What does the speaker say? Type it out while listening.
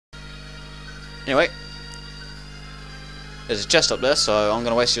Anyway, there's a chest up there, so I'm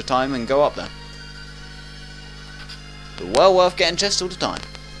gonna waste your time and go up there. But well worth getting chests all the time.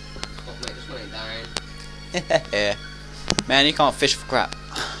 Oh, mate, this one ain't dying. Yeah. Man, you can't fish for crap.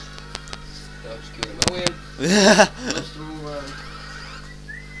 No, just kill him. I win. Lost them all round.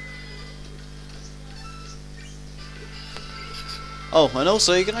 Oh, and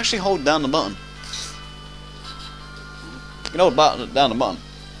also you can actually hold down the button. You can hold down the button.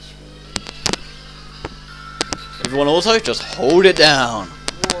 If you want auto, just hold it down.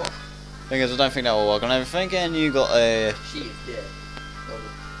 What? Thing is, I don't think that will work on everything, and you got a She is dead.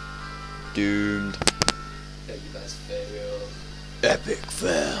 doomed Tell you guys fail. epic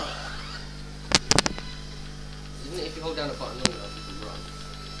fail. Isn't it if you hold down a button long enough, you can run?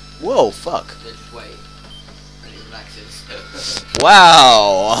 Whoa, fuck. Then just wait. And it relaxes.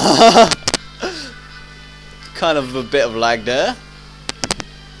 Wow. Kind of a bit of lag there.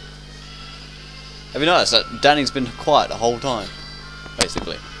 Have you noticed that Danny's been quiet the whole time?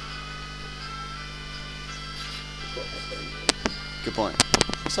 Basically. Good point.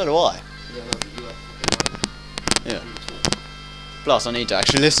 So do I. Yeah, no, but you are fucking right. Yeah. And you talk. Plus, I need to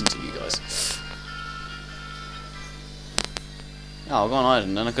actually listen to you guys. Oh, I've gone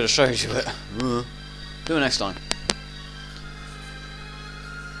hiding, then I could have showed you it. Do it next time.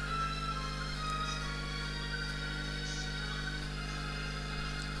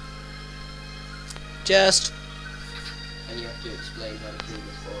 Just. And you have to explain how to kill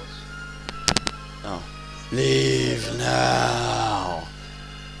this boss. Oh. Leave now.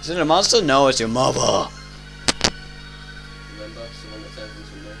 Is it a monster? No, it's your mother. Remember? Someone that turns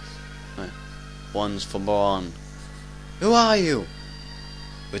into this. One's for Boron. Who are you?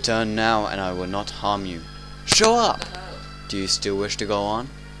 Return now and I will not harm you. Show up! Do you still wish to go on?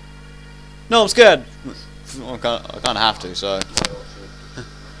 No, I'm scared! I kind of have to, so...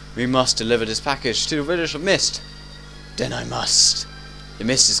 We must deliver this package to the village of Mist. Then I must. The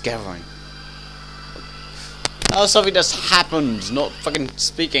mist is gathering. Oh, something just happened, not fucking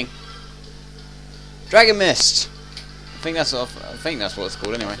speaking. Dragon Mist! I think that's what it's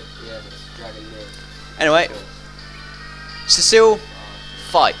called anyway. Yeah, it's Dragon Mist. Anyway, Cecile,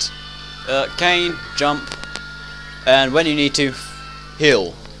 fight. Cain, jump. And when you need to,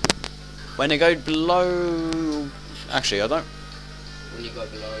 heal. When they go below... Actually, I don't... When you go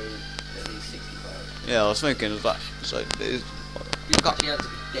below at least 65. Yeah, I was thinking of that. So, there's... You actually have to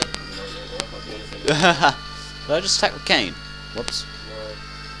be dead for the moment, or I can't do anything. Did I just attack with Cain? Whoops. No.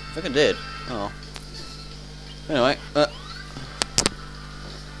 I think I did. Oh. Anyway,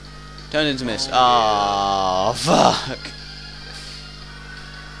 turned into mist. Ah, fuck.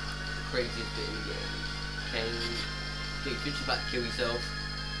 Craziest bit in the game. Could you just about to kill yourself?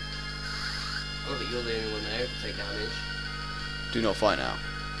 I don't think you're the only one there who can take damage. Do not fight now.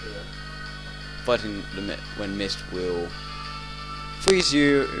 Yeah. Fighting the when mist will freeze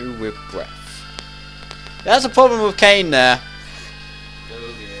you with breath. That's a problem with Cain there.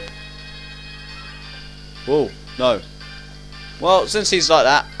 Oh yeah. Whoa, no. Well, since he's like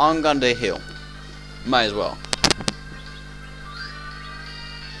that, I'm going to heal. Might as well.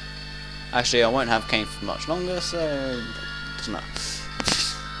 Actually, I won't have Cain for much longer, so doesn't matter.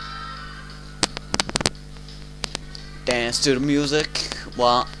 Dance to the music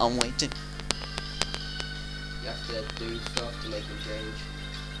while I'm waiting. You have to do stuff to make him change.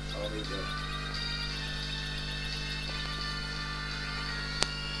 Oh, here we go.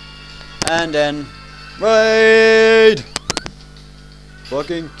 And then raid!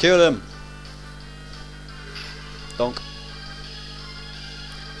 Fucking kill him! Donk.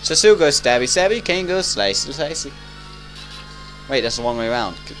 Cecile goes stabby stabby, Cain goes slicey slicey. Wait, that's the wrong way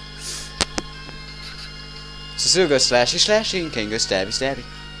around. Cecile goes slashy slashy, and Cain goes stabby stabby.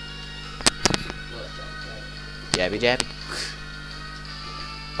 Well, that's okay. Jabby jabby.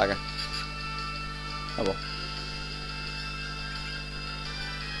 Bugger. Oh well.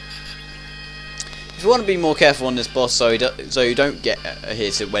 If you want to be more careful on this boss so you don't get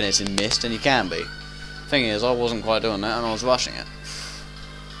hit when it's in mist, then you can be. Thing is, I wasn't quite doing that and I was rushing it.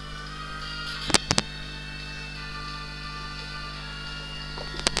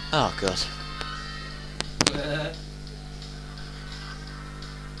 Oh god.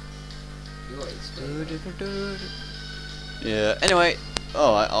 You're insane. Yeah, anyway,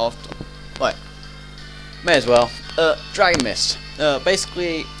 alright, right. May as well. Dragon Mist.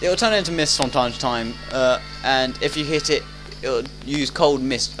 Basically, it'll turn into mist from time to time, and if you hit it, it'll use cold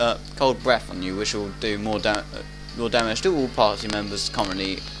mist, cold breath on you, which will do more damage to all party members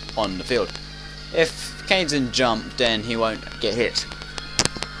currently on the field. If Cain's in jump, then he won't get hit.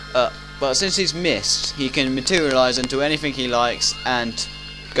 But since he's mist, he can materialize into anything he likes, and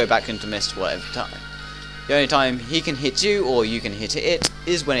go back into mist whatever time. The only time he can hit you or you can hit it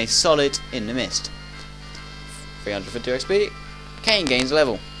is when he's solid in the mist. 350 XP. Kane gains a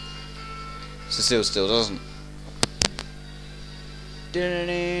level. Cecile still doesn't.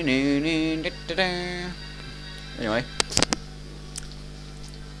 Anyway.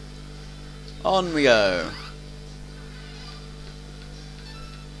 On we go.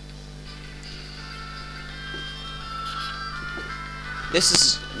 This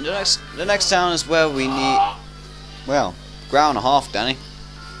is the next town is where we need, well, ground and a half, Danny.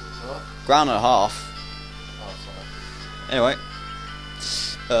 What? Ground and a half. Oh, sorry. Anyway,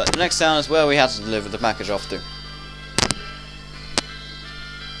 the next town is where we had to deliver the package off to.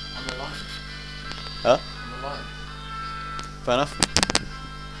 I'm alive. Huh? I'm alive. Fair enough.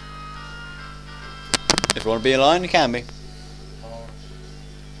 If you want to be a lion, you can be. Oh.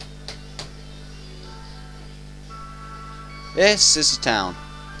 This is a town.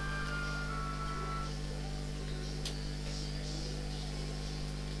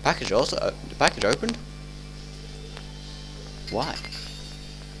 Package also. The package opened? Why?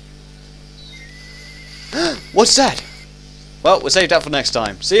 What's that? Well, we'll save that for next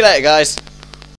time. See you later, guys.